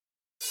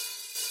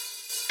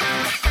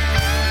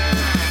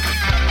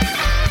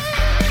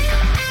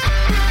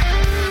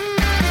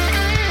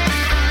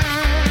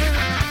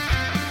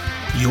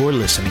You're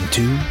listening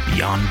to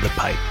Beyond the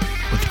Pipe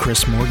with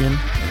Chris Morgan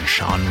and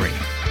Sean Ring.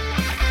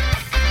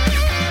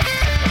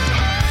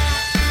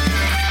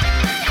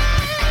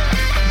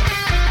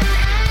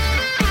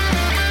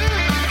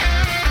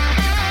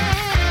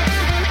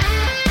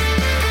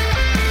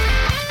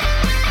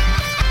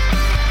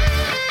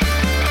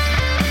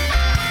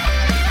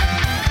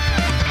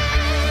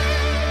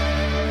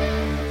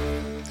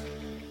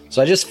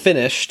 So I just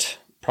finished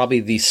probably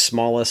the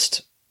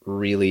smallest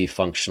really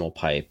functional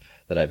pipe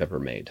that I've ever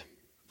made.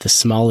 The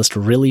smallest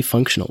really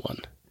functional one?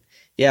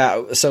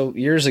 Yeah. So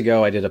years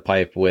ago, I did a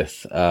pipe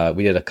with,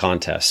 we did a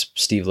contest,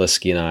 Steve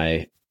Liskey and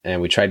I,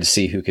 and we tried to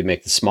see who could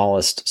make the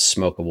smallest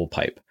smokable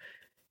pipe.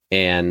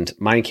 And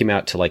mine came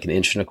out to like 1.25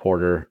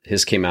 inches.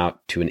 His came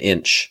out to 1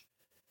 inch.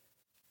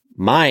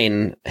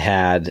 Mine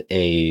had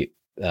a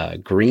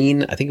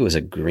green, I think it was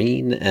a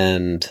green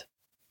and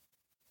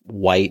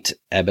white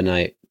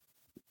ebonite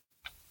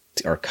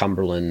or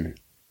Cumberland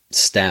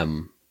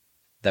stem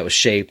that was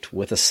shaped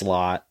with a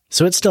slot.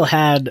 So it still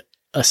had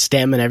a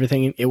stem and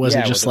everything? It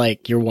wasn't just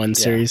like your one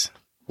series?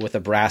 With a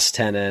brass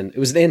tenon. It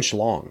was 1 inch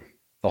long,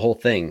 the whole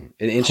thing,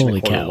 1.25 inches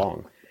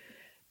long.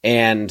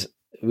 And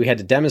we had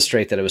to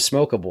demonstrate that it was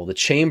smokable. The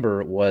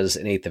chamber was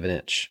 1/8 of an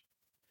inch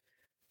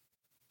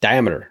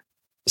diameter.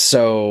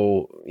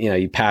 So, you know,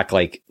 you pack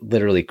like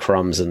literally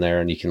crumbs in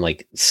there and you can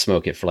like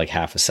smoke it for like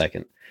half a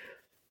second.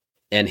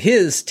 And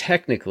his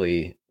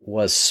technically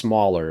was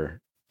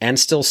smaller and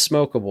still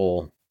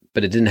smokable,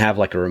 but it didn't have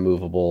like a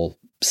removable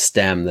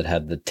stem that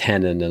had the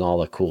tenon and all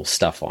the cool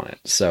stuff on it.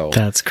 So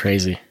that's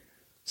crazy.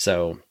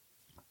 So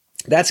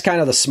that's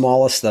kind of the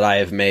smallest that I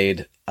have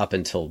made up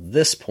until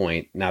this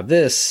point. Now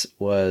this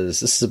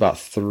is about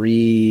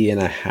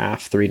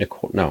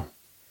 3.25. No,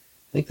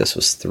 I think this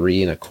was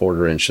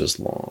 3.25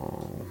 inches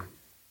long.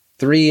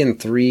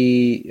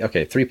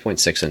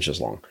 3.6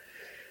 inches long.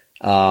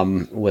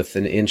 With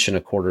 1.25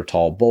 inches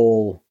tall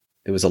bowl.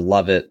 It was a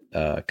Lovett,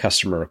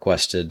 customer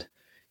requested.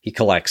 He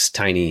collects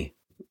tiny,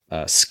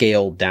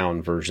 scaled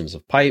down versions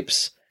of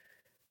pipes.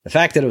 The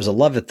fact that it was a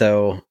Lovett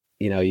though,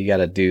 you know, you got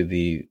to do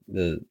the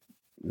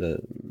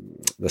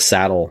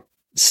saddle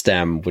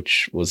stem,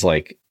 which was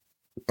like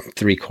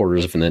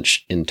 3/4 of an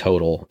inch in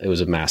total. It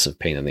was a massive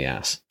pain in the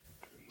ass.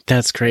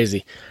 That's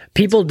crazy.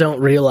 People don't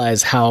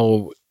realize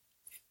how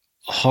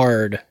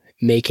hard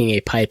making a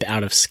pipe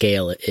out of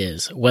scale it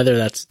is, whether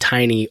that's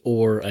tiny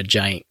or a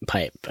giant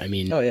pipe. I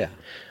mean, oh yeah.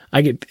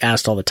 I get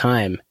asked all the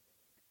time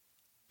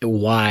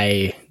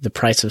why the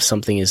price of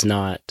something is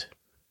not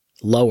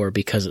lower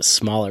because it's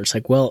smaller. It's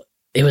like, well,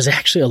 it was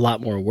actually a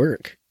lot more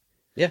work.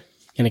 Yeah.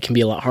 And it can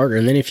be a lot harder.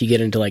 And then if you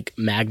get into like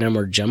Magnum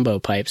or jumbo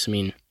pipes, I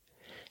mean,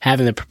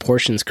 having the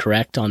proportions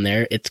correct on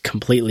there, it's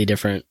completely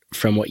different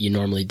from what you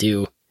normally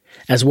do,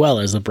 as well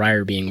as the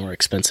briar being more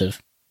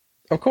expensive.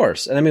 Of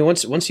course. And I mean,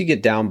 once you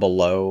get down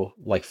below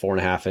like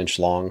 4.5 inch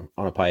long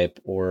on a pipe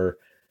or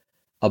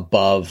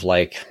above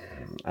like,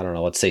 I don't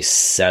know, let's say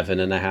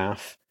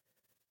 7.5,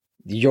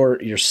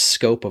 your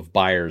scope of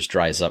buyers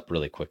dries up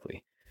really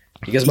quickly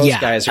because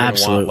most guys are going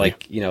to want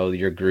like, you know,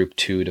 your group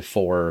 2 to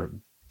 4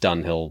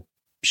 Dunhill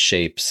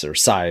shapes or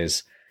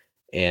size.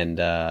 And,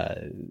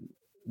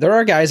 there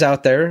are guys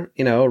out there,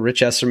 you know,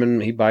 Rich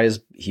Esserman, he buys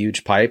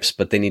huge pipes,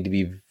 but they need to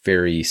be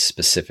very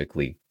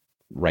specifically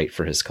right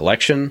for his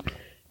collection.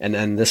 And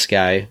then this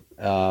guy,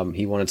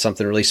 he wanted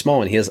something really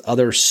small, and he has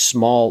other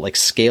small, like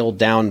scaled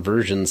down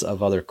versions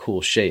of other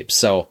cool shapes.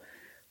 So,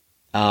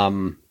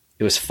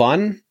 it was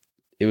fun.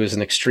 It was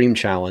an extreme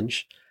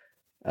challenge,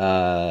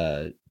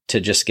 to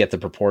just get the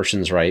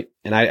proportions right.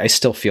 And I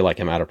still feel like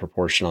I'm out of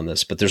proportion on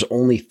this, but there's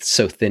only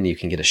so thin you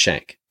can get a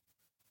shank.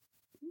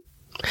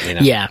 You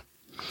know? Yeah.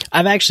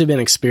 I've actually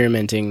been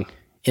experimenting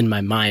in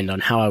my mind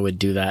on how I would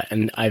do that.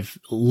 And I've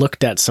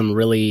looked at some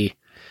really,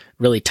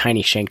 really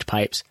tiny shanked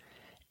pipes.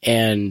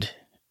 And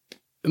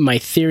my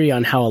theory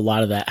on how a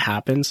lot of that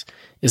happens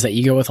is that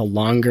you go with a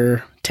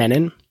longer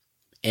tenon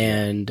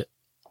and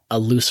a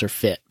looser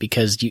fit,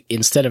 because you,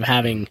 instead of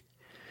having,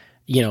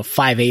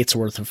 5/8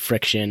 worth of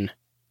friction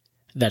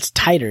that's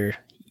tighter,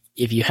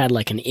 if you had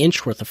like 1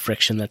 inch worth of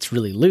friction that's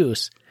really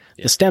loose,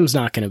 the stem's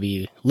not going to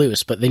be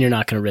loose, but then you're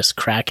not going to risk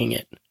cracking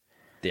it.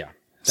 Yeah.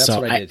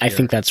 So I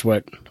think that's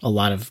what a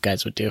lot of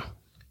guys would do.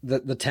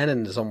 The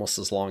tenon is almost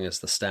as long as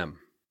the stem.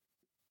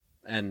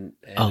 And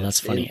that's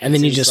funny. And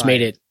then you just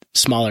made it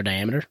smaller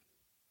diameter?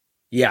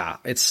 Yeah,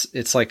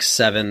 it's like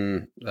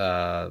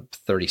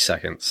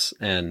 7/32,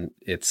 and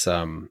it's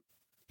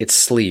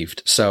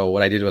sleeved. So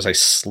what I did was I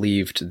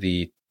sleeved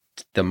the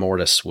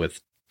mortise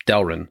with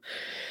Delrin,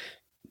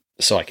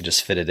 so I could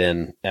just fit it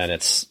in, and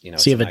it's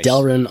So you have a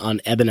Delrin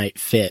on ebonite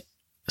fit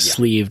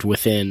sleeved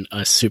within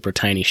a super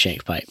tiny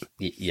shank pipe.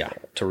 Yeah,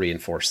 to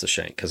reinforce the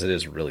shank because it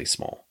is really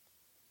small.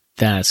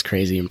 That's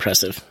crazy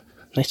impressive.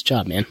 Nice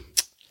job, man.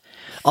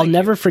 I'll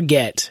never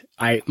forget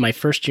my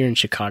first year in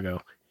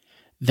Chicago.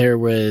 I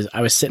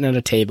was sitting at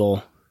a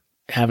table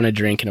having a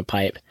drink and a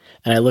pipe,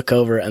 and I look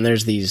over and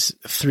there's these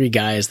 3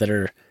 guys that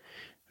are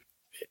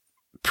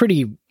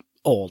pretty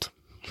old.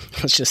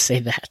 Let's just say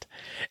that.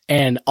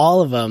 And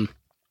all of them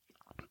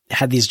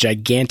had these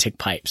gigantic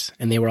pipes,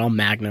 and they were all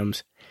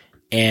magnums,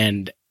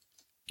 and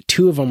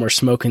two of them were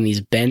smoking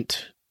these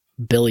bent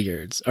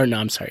bulldogs,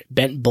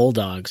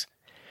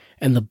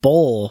 and the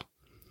bowl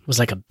was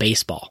like a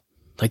baseball.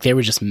 Like, they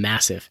were just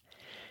massive.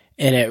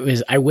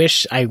 And I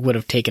wish I would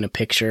have taken a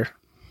picture.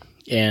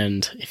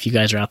 And if you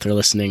guys are out there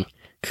listening,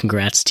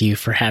 congrats to you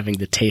for having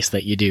the taste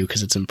that you do,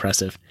 because it's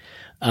impressive.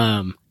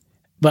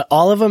 But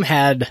all of them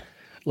had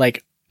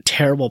like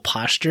terrible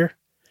posture,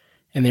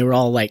 and they were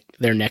all like,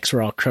 their necks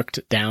were all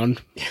crooked down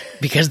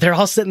because they're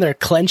all sitting there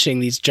clenching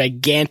these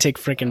gigantic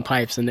freaking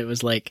pipes. And it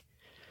was like,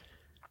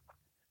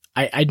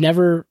 I've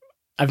never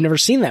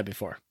seen that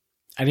before.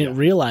 I didn't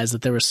realize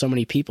that there were so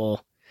many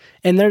people,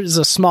 and there's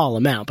a small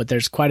amount, but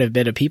there's quite a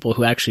bit of people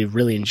who actually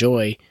really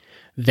enjoy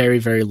very,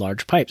 very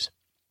large pipes.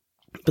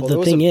 But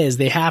the thing is,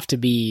 they have to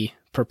be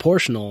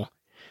proportional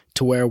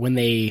to where when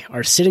they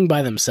are sitting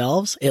by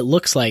themselves, it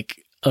looks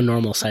like a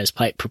normal sized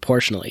pipe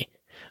proportionally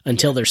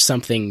until there's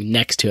something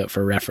next to it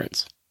for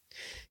reference.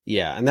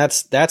 Yeah. And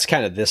that's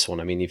kind of this one.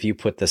 I mean, if you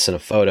put this in a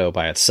photo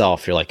by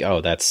itself, you're like,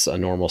 oh, that's a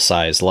normal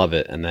size. Love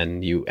it. And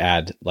then you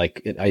add,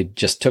 like, I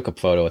just took a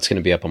photo. It's going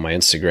to be up on my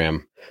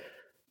Instagram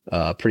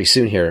pretty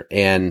soon here.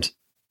 And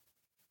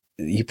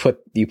you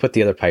put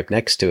the other pipe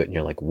next to it, and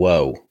you're like,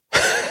 whoa.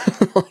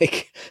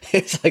 Like,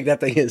 it's like, that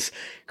thing is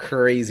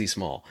crazy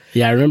small.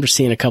 Yeah. I remember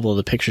seeing a couple of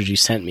the pictures you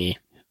sent me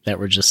that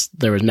were just,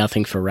 there was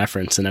nothing for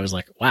reference. And I was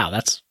like, wow,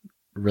 that's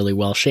really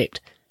well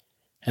shaped.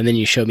 And then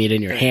you showed me it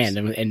in your hand,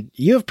 and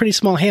you have pretty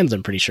small hands,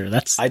 I'm pretty sure.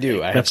 I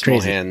do. I have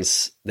small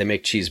hands. They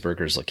make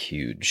cheeseburgers look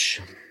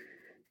huge.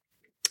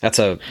 That's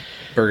a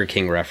Burger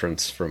King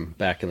reference from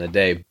back in the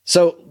day.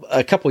 So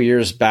a couple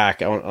years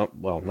back,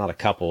 well, not a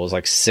couple, it was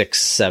like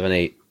 6, 7,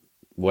 8,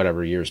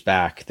 whatever years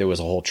back, there was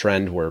a whole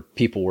trend where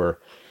people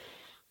were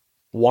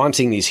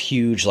wanting these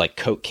huge, like,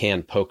 Coke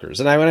can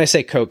pokers. And when I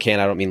say Coke can,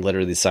 I don't mean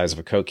literally the size of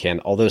a Coke can,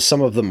 although some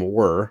of them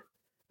were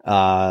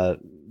the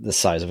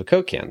size of a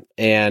Coke can.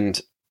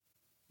 And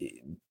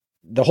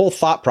the whole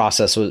thought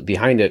process was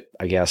behind it,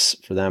 I guess,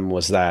 for them,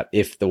 was that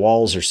if the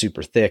walls are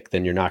super thick,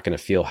 then you're not going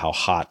to feel how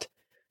hot,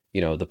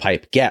 the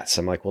pipe gets.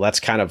 I'm like, well, that's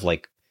kind of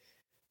like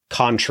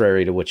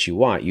contrary to what you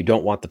want. You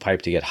don't want the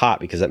pipe to get hot,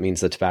 because that means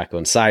the tobacco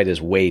inside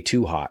is way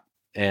too hot.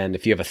 And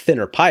if you have a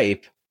thinner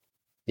pipe,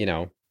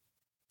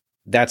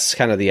 that's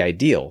kind of the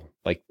ideal.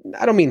 Like,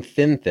 I don't mean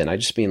thin. I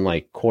just mean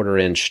like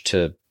 1/4 inch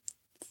to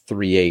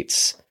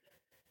 3/8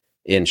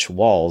 inch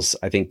walls,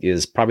 I think,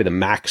 is probably the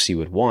max you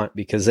would want,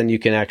 because then you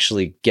can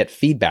actually get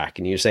feedback,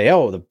 and you say,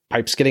 oh, the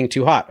pipe's getting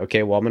too hot.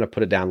 Okay, well, I'm going to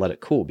put it down, let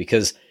it cool,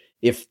 because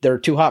if they're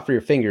too hot for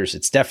your fingers,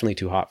 it's definitely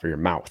too hot for your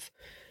mouth.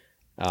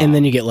 And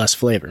then you get less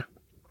flavor.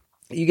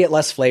 You get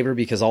less flavor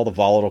because all the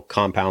volatile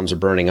compounds are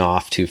burning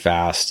off too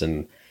fast,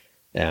 and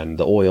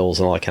the oils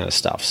and all that kind of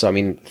stuff. So, I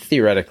mean,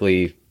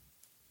 theoretically,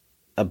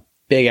 a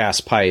big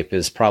ass pipe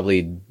is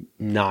probably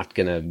not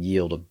going to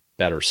yield a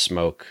better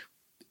smoke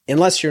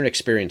unless you're an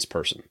experienced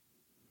person.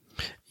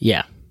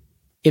 Yeah.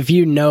 If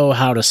you know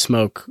how to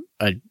smoke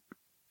a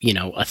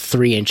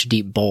 3-inch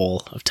deep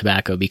bowl of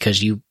tobacco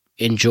because you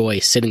enjoy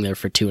sitting there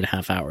for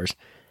 2.5 hours,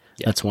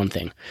 that's one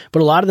thing.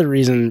 But a lot of the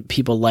reason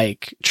people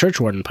like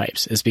Churchwarden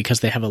pipes is because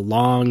they have a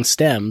long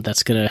stem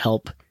that's going to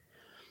help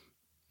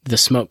the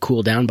smoke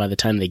cool down by the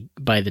time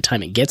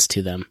it gets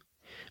to them,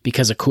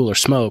 because a cooler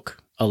smoke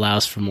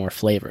allows for more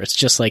flavor. It's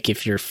just like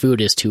if your food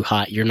is too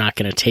hot, you're not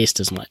going to taste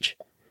as much.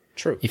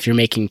 True. If you're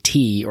making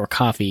tea or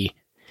coffee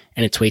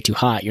and it's way too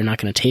hot, you're not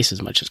going to taste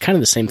as much. It's kind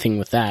of the same thing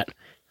with that.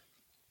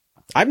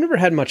 I've never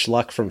had much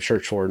luck from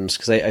Churchwardens,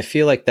 because I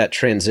feel like that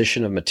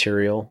transition of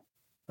material,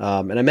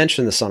 and I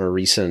mentioned this on a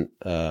recent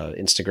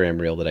Instagram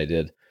reel that I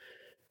did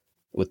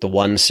with the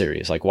One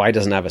series. Like, why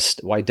doesn't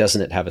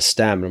it have a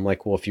stem? And I'm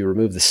like, well, if you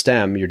remove the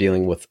stem, you're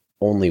dealing with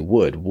only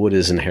wood. Wood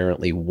is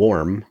inherently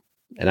warm,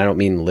 and I don't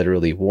mean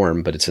literally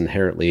warm, but it's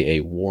inherently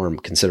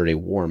considered a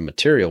warm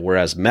material,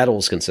 whereas metal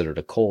is considered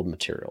a cold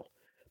material.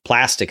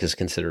 Plastic is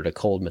considered a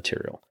cold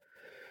material.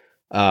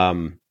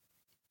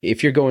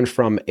 If you're going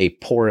from a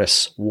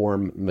porous,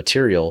 warm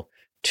material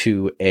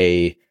to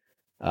a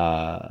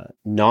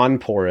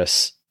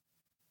non-porous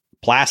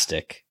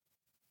plastic,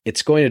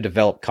 it's going to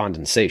develop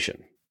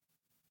condensation,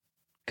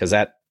 because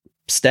that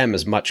stem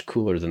is much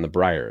cooler than the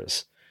briar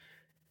is.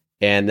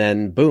 And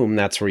then, boom,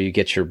 that's where you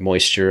get your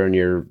moisture, and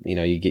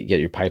you get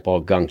your pipe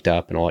all gunked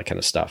up and all that kind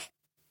of stuff.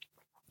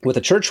 With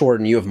a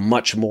Churchwarden, you have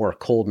much more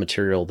cold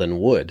material than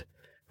wood,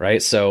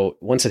 right? So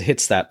once it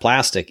hits that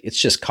plastic, it's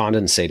just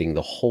condensating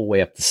the whole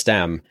way up the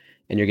stem,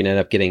 and you're going to end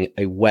up getting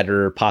a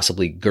wetter,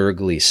 possibly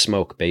gurgly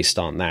smoke based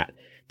on that.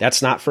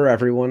 That's not for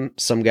everyone.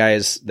 Some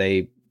guys,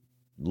 they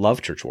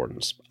love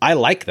Churchwardens. I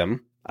like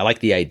them. I like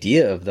the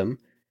idea of them,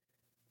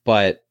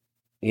 but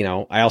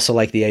I also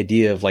like the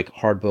idea of like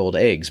hard-boiled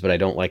eggs, but I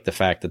don't like the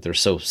fact that they're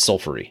so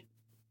sulfury.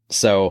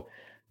 So,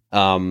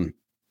 to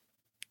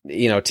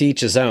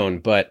each his own.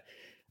 But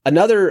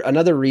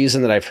another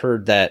reason that I've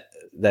heard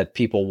that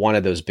people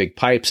wanted those big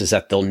pipes is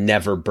that they'll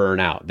never burn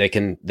out. They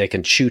can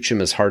chooch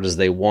them as hard as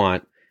they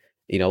want.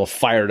 They'll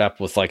fire it up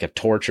with like a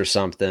torch or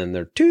something.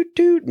 They're toot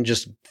toot and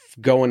just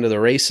go into the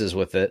races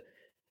with it.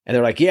 And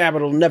they're like, yeah, but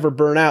it'll never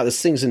burn out.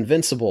 This thing's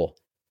invincible.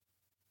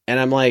 And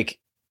I'm like,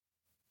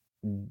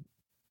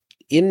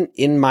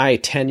 in my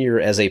tenure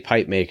as a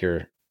pipe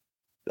maker,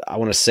 I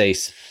want to say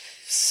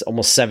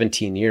almost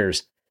 17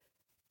 years,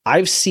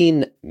 I've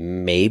seen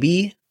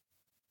maybe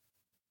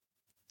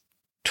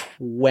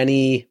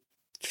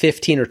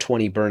 15 or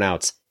 20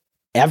 burnouts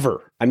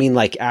ever. I mean,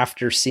 like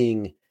after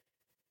seeing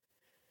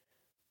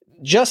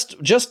just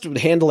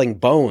handling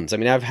bones. I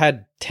mean, I've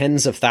had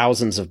tens of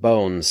thousands of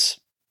bones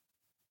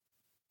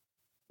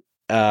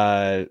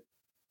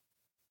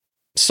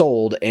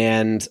sold,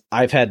 and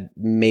I've had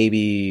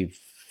maybe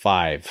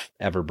 5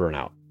 ever burn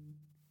out.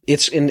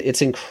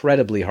 It's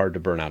incredibly hard to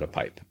burn out a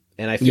pipe.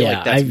 And I feel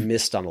like that's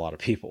missed on a lot of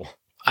people.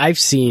 I've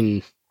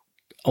seen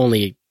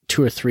only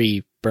 2 or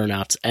 3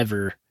 burnouts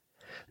ever,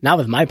 not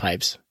with my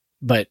pipes,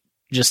 but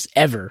just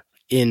ever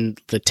in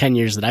the 10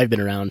 years that I've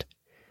been around,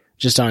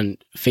 just on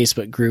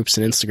Facebook groups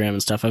and Instagram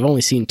and stuff. I've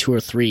only seen 2 or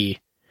 3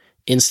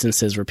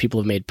 instances where people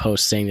have made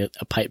posts saying that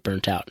a pipe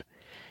burnt out.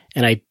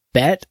 And I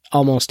bet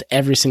almost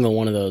every single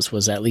one of those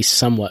was at least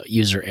somewhat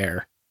user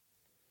error.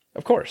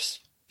 Of course.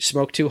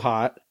 Smoke too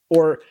hot.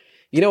 Or,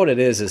 you know what it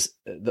is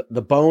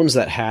the bones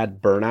that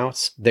had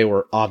burnouts, they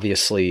were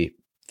obviously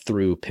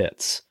through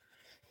pits.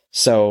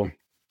 So,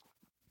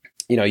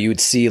 you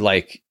would see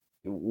like,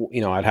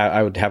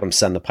 I would have them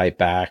send the pipe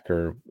back,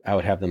 or I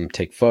would have them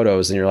take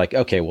photos, and you're like,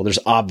 okay, well, there's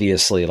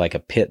obviously like a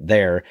pit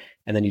there.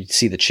 And then you'd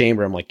see the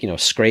chamber. I'm like,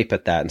 scrape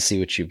at that and see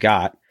what you've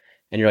got.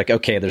 And you're like,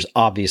 okay, there's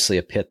obviously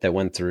a pit that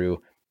went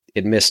through.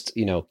 It missed,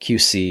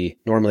 QC.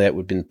 Normally that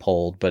would have been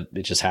pulled, but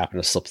it just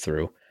happened to slip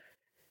through.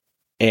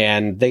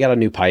 And they got a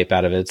new pipe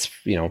out of it. It's,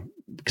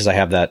 because I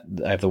have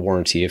the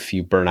warranty. If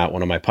you burn out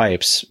one of my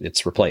pipes,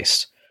 it's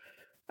replaced.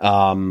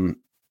 The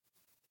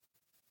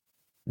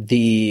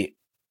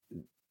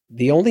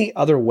only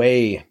other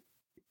way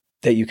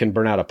that you can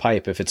burn out a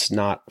pipe, if it's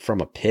not from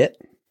a pit,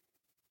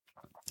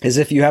 is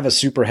if you have a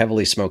super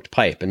heavily smoked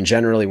pipe. And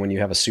generally when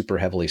you have a super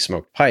heavily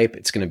smoked pipe,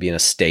 it's going to be in a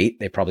state.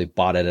 They probably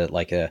bought it at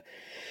like on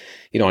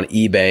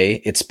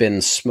eBay. It's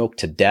been smoked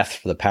to death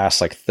for the past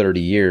like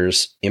 30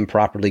 years,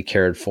 improperly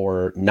cared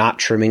for, not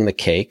trimming the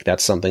cake.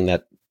 That's something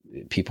that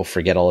people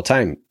forget all the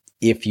time.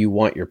 If you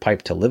want your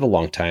pipe to live a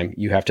long time,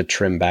 you have to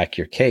trim back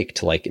your cake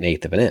to like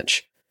 1/8 of an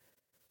inch.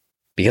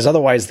 Because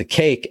otherwise the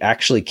cake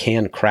actually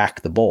can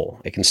crack the bowl.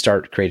 It can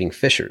start creating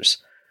fissures.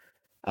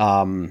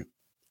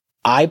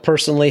 I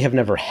personally have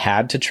never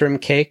had to trim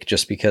cake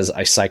just because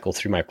I cycle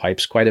through my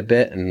pipes quite a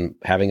bit, and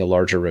having a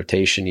larger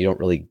rotation, you don't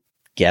really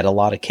get a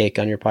lot of cake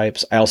on your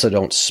pipes. I also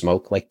don't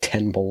smoke like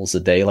 10 bowls a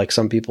day like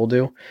some people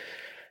do.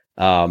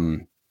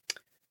 But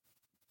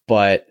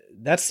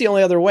that's the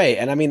only other way.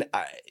 And I mean,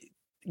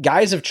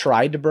 guys have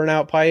tried to burn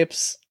out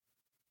pipes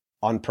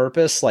on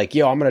purpose. Like,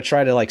 I'm going to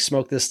try to like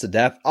smoke this to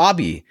death.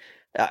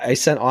 I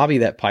sent Abby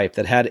that pipe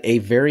that had a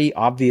very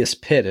obvious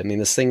pit. I mean,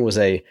 this thing was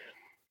a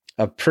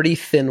pretty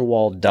thin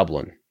walled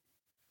Dublin.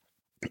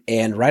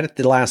 And right at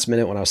the last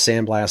minute when I was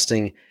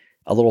sandblasting,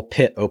 a little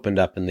pit opened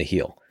up in the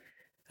heel.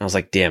 I was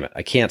like, damn it,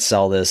 I can't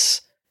sell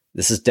this.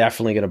 This is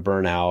definitely going to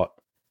burn out.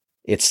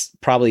 It's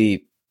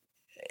probably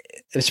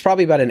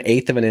about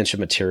 1/8 of an inch of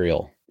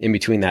material in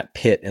between that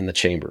pit and the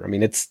chamber. I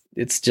mean,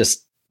 it's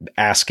just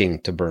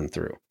asking to burn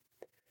through.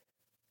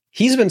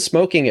 He's been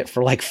smoking it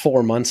for like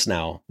 4 months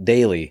now,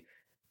 daily.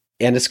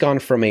 And it's gone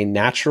from a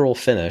natural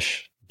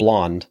finish,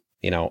 blonde,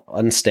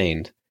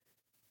 unstained,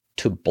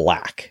 to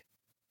black.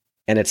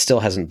 And it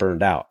still hasn't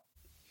burned out.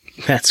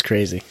 That's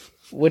crazy.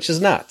 Which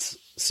is nuts.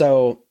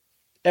 So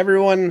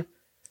everyone,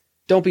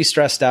 don't be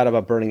stressed out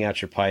about burning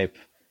out your pipe.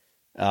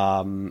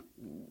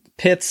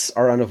 Pits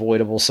are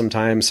unavoidable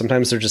sometimes.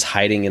 Sometimes they're just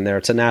hiding in there.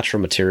 It's a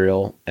natural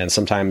material. And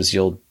sometimes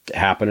you'll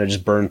happen to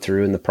just burn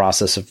through in the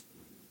process of,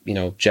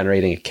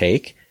 generating a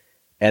cake.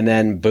 And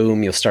then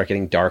boom, you'll start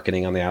getting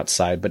darkening on the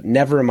outside. But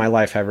never in my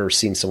life have I ever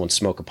seen someone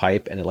smoke a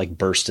pipe and it like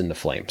burst into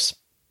flames.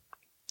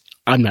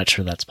 I'm not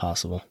sure that's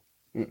possible.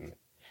 Mm-mm.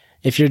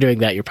 If you're doing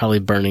that, you're probably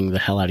burning the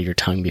hell out of your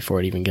tongue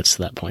before it even gets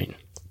to that point.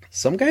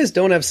 Some guys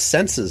don't have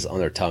senses on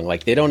their tongue.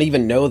 Like they don't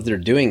even know they're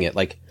doing it.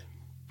 Like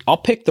I'll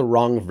pick the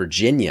wrong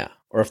Virginia,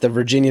 or if the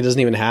Virginia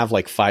doesn't even have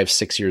like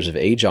 5-6 years of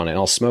age on it, and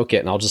I'll smoke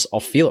it and I'll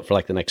feel it for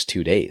like the next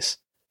 2 days.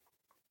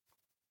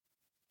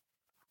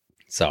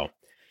 So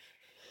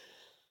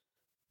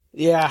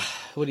yeah,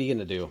 what are you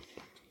going to do?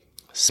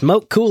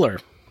 Smoke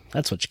cooler.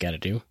 That's what you got to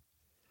do.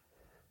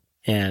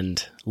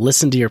 And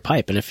listen to your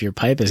pipe. And if your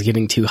pipe is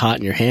getting too hot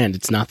in your hand,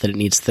 it's not that it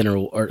needs thinner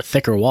or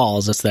thicker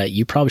walls. It's that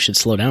you probably should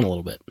slow down a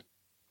little bit.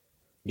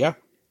 Yeah.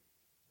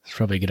 It's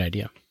probably a good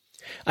idea.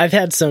 I've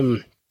had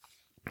some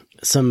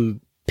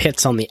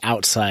pits on the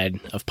outside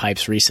of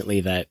pipes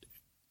recently that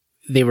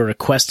they were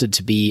requested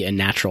to be a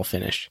natural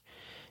finish.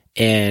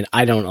 And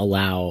I don't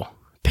allow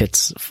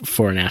pits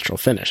for a natural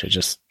finish.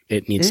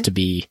 It needs to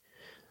be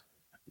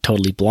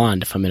totally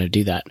blonde if I'm going to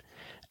do that.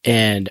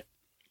 And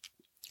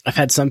I've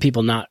had some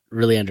people not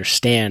really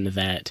understand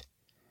that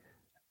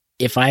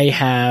if I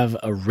have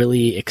a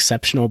really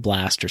exceptional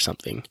blast or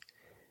something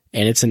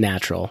and it's a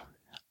natural,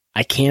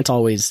 I can't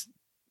always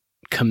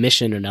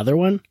commission another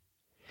one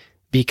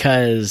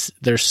because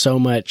there's so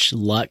much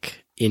luck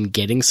in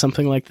getting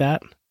something like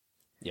that.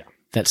 Yeah.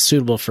 That's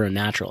suitable for a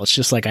natural. It's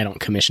just like I don't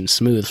commission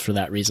smooths for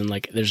that reason.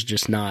 Like there's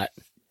just not,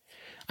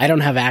 I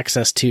don't have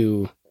access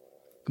to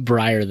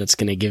briar that's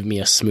going to give me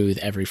a smooth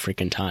every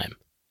freaking time.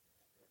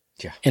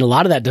 Yeah. And a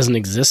lot of that doesn't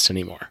exist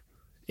anymore.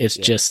 It's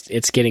just,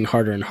 it's getting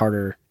harder and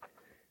harder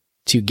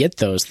to get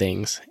those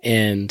things.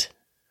 And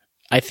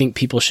I think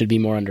people should be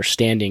more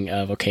understanding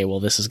of, okay, well,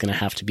 this is going to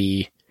have to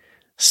be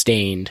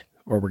stained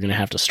or we're going to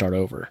have to start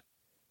over.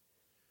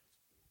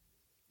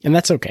 And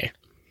that's okay.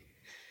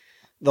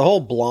 The whole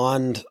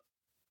blonde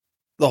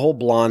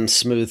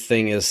smooth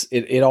thing is,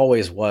 it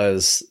always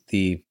was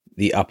the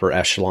upper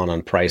echelon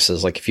on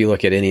prices. Like if you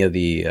look at any of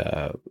the,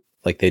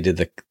 like they did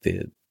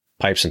the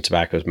Pipes and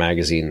Tobaccos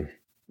magazine,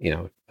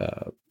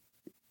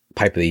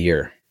 pipe of the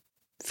year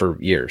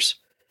for years.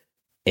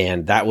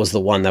 And that was the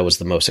one that was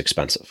the most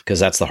expensive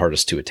because that's the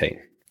hardest to attain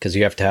because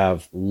you have to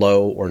have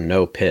low or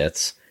no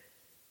pits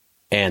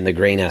and the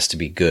grain has to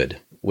be good,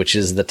 which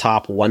is the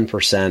top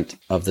 1%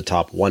 of the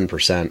top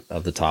 1%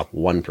 of the top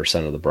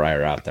 1% of the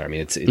briar out there. I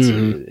mean, it's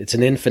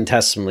an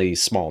infinitesimally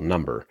small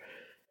number.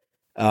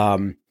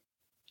 And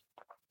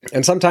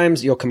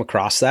sometimes you'll come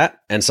across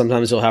that and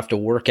sometimes you'll have to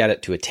work at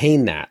it to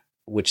attain that,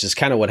 which is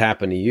kind of what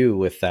happened to you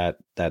with that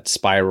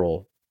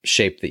spiral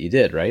shape that you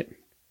did, right?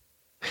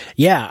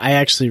 Yeah, I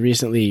actually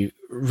recently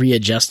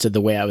readjusted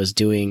the way I was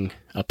doing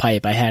a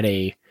pipe. I had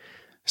a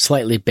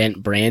slightly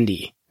bent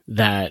brandy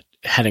that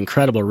had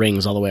incredible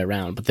rings all the way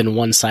around, but then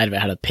one side of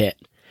it had a pit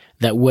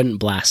that wouldn't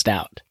blast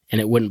out,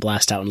 and it wouldn't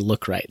blast out and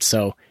look right.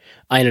 So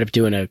I ended up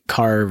doing a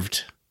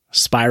carved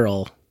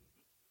spiral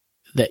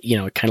that,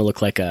 it kind of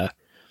looked like if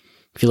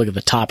you look at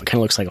the top, it kind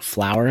of looks like a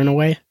flower in a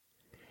way.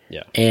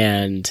 Yeah.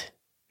 And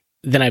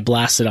then I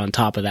blasted on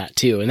top of that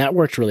too, and that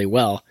worked really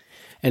well.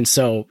 And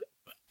so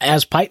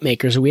as pipe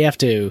makers, we have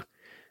to,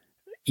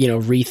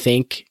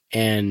 rethink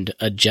and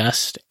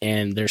adjust.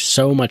 And there's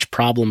so much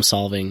problem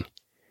solving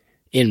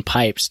in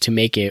pipes to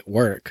make it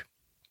work.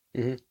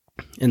 Mm-hmm.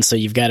 And so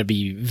you've got to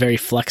be very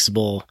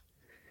flexible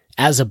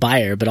as a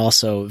buyer, but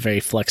also very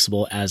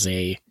flexible as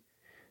a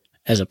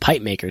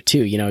pipe maker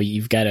too.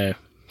 You've got to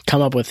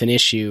come up with an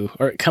issue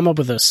or come up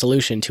with a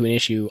solution to an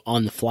issue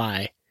on the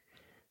fly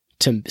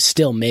to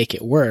still make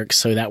it work.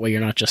 So that way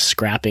you're not just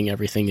scrapping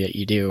everything that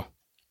you do.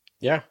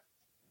 Yeah.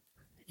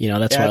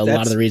 That's why a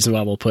lot of the reason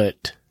why we'll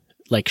put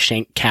like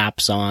shank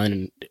caps on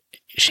and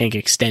shank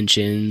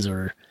extensions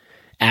or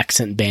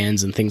accent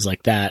bands and things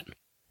like that.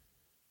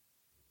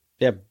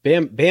 Yeah.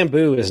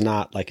 Bamboo is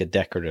not like a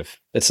decorative.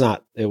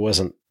 It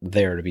wasn't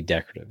there to be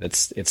decorative.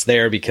 It's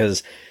there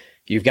because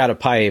you've got a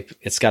pipe,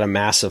 it's got a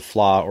massive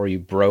flaw or you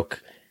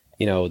broke,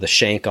 the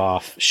shank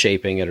off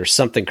shaping it or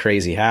something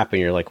crazy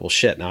happened. You're like, well,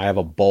 shit, now I have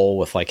a bowl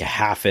with like a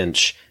 1/2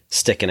 inch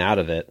sticking out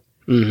of it.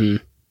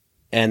 Mm-hmm.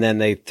 And then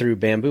they threw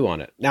bamboo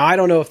on it. Now, I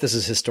don't know if this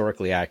is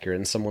historically accurate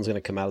and someone's going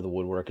to come out of the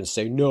woodwork and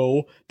say,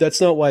 no,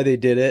 that's not why they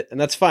did it. And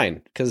that's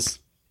fine because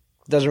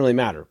it doesn't really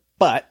matter.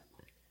 But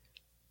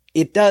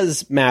it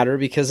does matter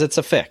because it's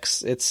a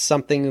fix. It's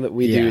something that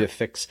we do to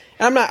fix.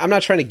 And I'm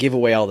not trying to give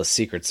away all the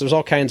secrets. There's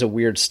all kinds of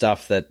weird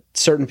stuff that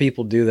certain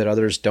people do that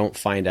others don't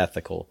find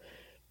ethical.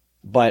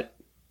 But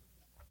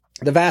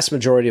the vast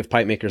majority of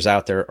pipe makers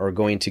out there are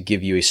going to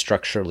give you a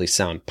structurally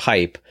sound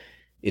pipe.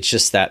 It's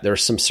just that there are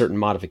some certain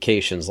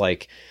modifications,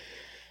 like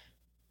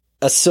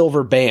a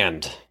silver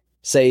band.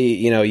 Say,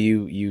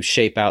 you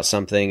shape out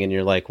something and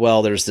you're like,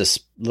 well, there's this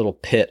little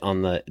pit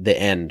on the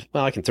end.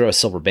 Well, I can throw a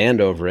silver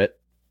band over it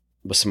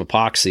with some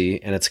epoxy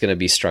and it's going to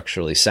be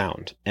structurally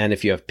sound. And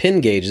if you have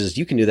pin gauges,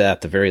 you can do that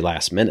at the very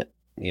last minute.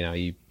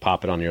 You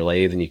pop it on your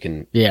lathe and you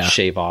can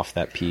shave off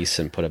that piece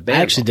and put a band.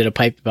 I actually did a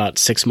pipe about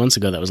 6 months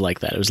ago that was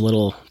like that. It was a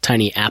little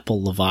tiny Apple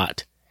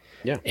Lavatt.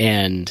 Yeah.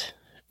 And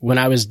when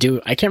I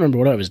can't remember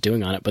what I was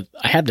doing on it, but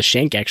I had the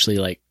shank actually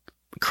like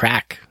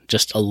crack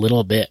just a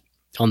little bit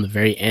on the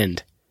very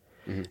end.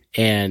 Mm-hmm.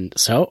 And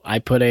so I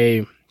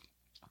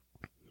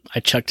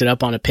chucked it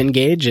up on a pin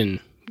gauge and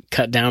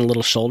cut down a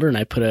little shoulder and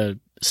I put a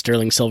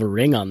sterling silver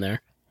ring on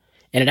there.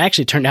 And it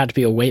actually turned out to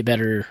be a way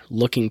better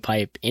looking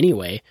pipe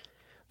anyway.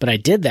 But I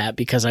did that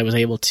because I was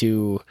able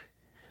to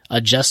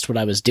adjust what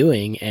I was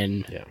doing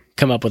and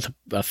come up with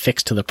a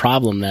fix to the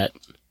problem that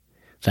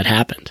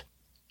happened.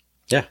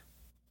 Yeah.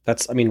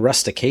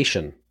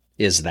 Rustication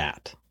is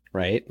that,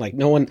 right? Like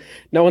no one's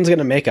going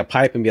to make a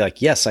pipe and be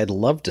like, yes, I'd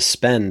love to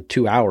spend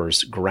 2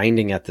 hours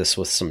grinding at this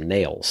with some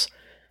nails.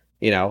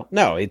 No,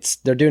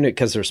 they're doing it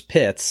because there's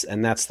pits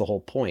and that's the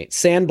whole point.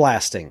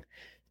 Sandblasting.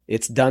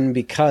 It's done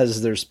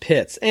because there's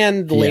pits.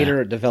 And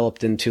later it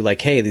developed into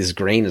like, hey, this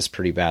grain is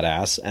pretty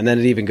badass. And then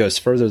it even goes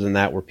further than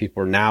that where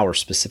people are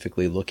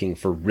specifically looking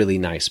for really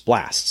nice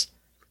blasts.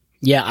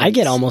 Yeah, I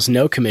get almost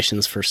no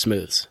commissions for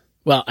smooths.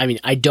 Well,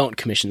 I don't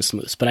commission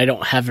smooths, but I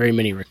don't have very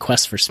many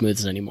requests for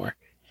smooths anymore.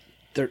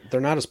 They're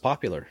not as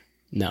popular.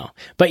 No.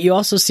 But you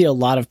also see a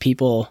lot of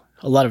people,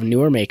 a lot of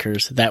newer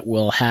makers that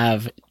will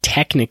have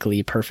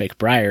technically perfect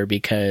briar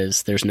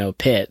because there's no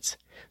pits.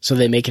 So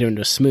they make it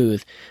into a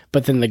smooth,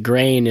 but then the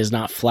grain is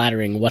not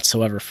flattering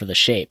whatsoever for the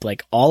shape.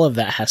 Like all of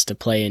that has to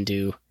play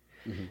into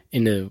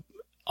into,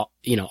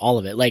 all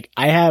of it. Like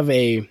I have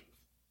a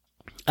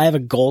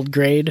gold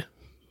grade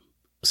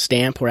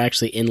stamp where I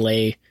actually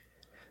inlay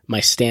my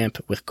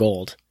stamp with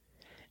gold.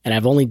 And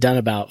I've only done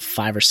about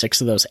 5 or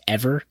 6 of those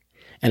ever.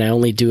 And I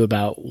only do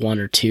about 1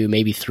 or 2,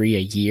 maybe 3 a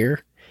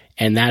year.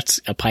 And that's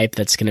a pipe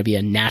that's going to be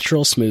a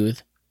natural smooth.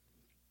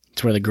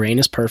 It's where the grain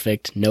is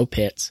perfect, no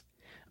pits.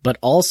 But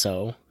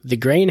also, the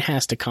grain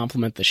has to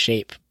complement the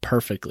shape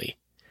perfectly.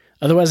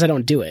 Otherwise, I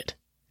don't do it.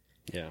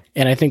 Yeah.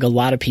 And I think a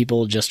lot of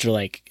people just are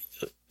like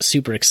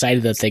super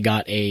excited that they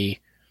got a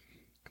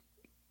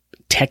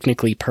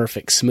technically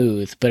perfect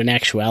smooth, but in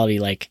actuality,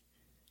 like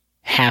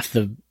half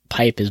the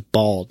pipe is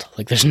bald.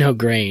 Like there's no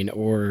grain,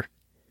 or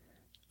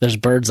there's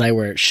bird's eye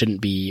where it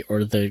shouldn't be,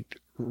 or the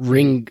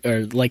ring,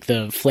 or like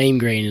the flame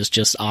grain is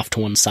just off to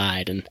one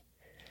side. And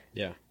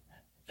yeah,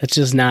 it's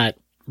just not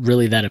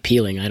really that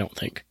appealing, I don't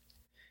think.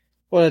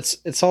 Well,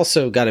 it's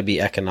also got to be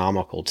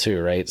economical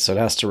too, right? So it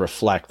has to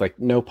reflect, like,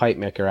 no pipe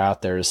maker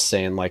out there is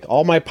saying like,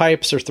 all my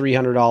pipes are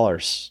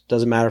 $300.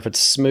 Doesn't matter if it's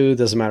smooth,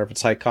 doesn't matter if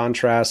it's high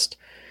contrast,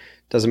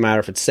 doesn't matter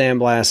if it's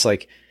sandblast.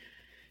 Like,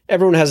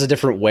 everyone has a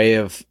different way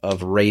of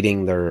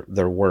rating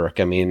their work.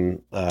 I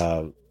mean,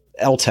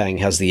 Eltang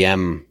has the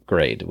M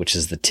grade, which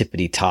is the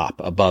tippity top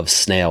above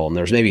snail, and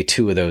there's maybe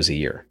 2 of those a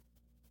year,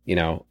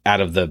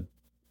 out of the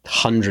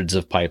hundreds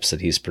of pipes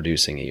that he's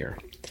producing a year.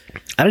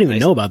 I don't even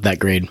know about that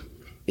grade.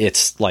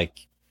 It's like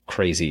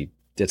crazy.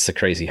 It's the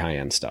crazy high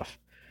end stuff.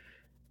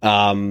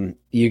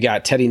 You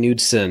got Teddy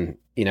Knudsen,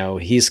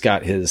 he's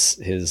got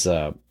his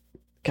God,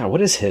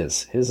 what is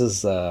his? His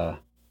is, I've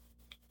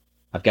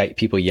got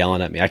people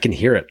yelling at me. I can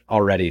hear it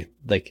already.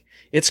 Like,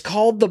 it's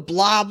called the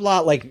blah,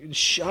 blah. Like,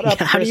 shut up.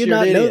 How do you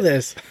not know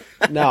this?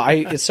 No,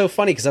 it's so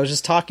funny because I was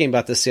just talking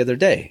about this the other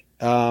day.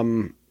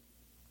 Tom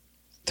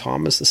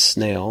is the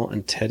snail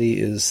and Teddy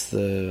is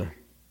the...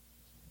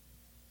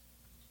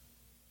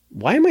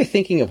 Why am I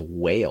thinking of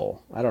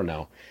whale? I don't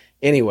know.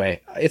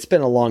 Anyway, it's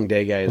been a long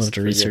day, guys. We'll have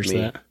to research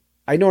that.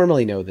 I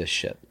normally know this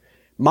shit.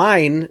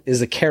 Mine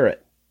is a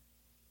carrot,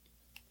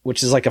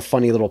 which is like a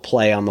funny little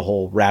play on the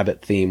whole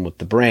rabbit theme with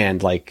the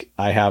brand. Like,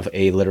 I have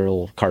a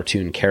literal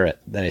cartoon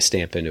carrot that I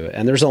stamp into it.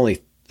 And there's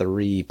only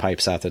 3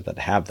 pipes out there that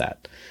have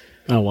that.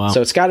 Oh, wow.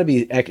 So it's got to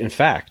be, in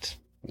fact,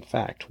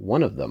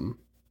 one of them,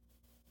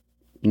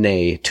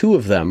 nay, 2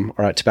 of them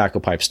are at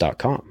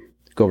tobaccopipes.com.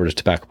 Go over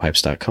to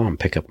tobaccopipes.com,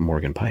 pick up a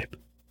Morgan pipe.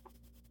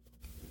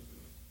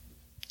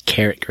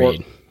 Carrot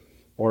grade.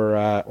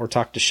 Or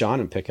talk to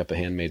Sean and pick up a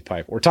handmade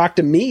pipe. Or talk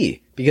to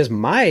me, because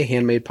my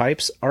handmade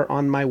pipes are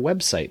on my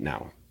website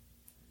now.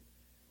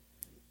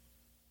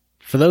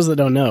 For those that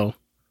don't know,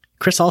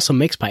 Chris also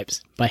makes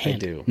pipes by hand. I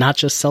do. Not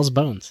just sells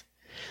bones.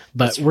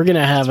 But we're going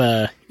to have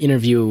a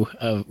interview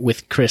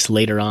with Chris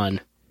later on.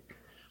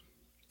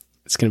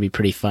 It's going to be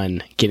pretty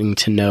fun getting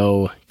to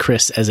know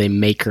Chris as a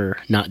maker,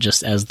 not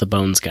just as the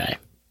bones guy.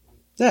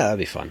 Yeah, that'd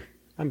be fun.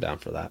 I'm down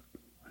for that.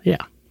 Yeah.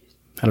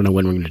 I don't know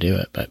when we're going to do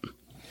it, but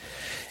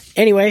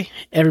anyway,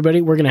 everybody,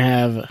 we're going to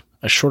have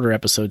a shorter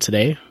episode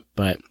today,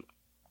 but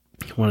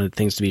I wanted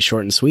things to be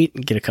short and sweet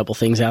and get a couple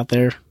things out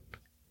there.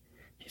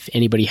 If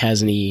anybody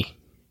has any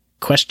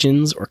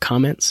questions or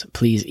comments,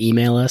 please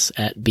email us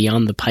at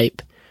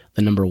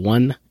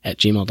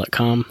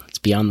beyondthepipe1@gmail.com. It's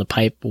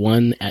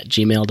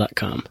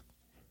beyondthepipe1@gmail.com.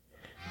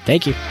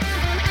 Thank you.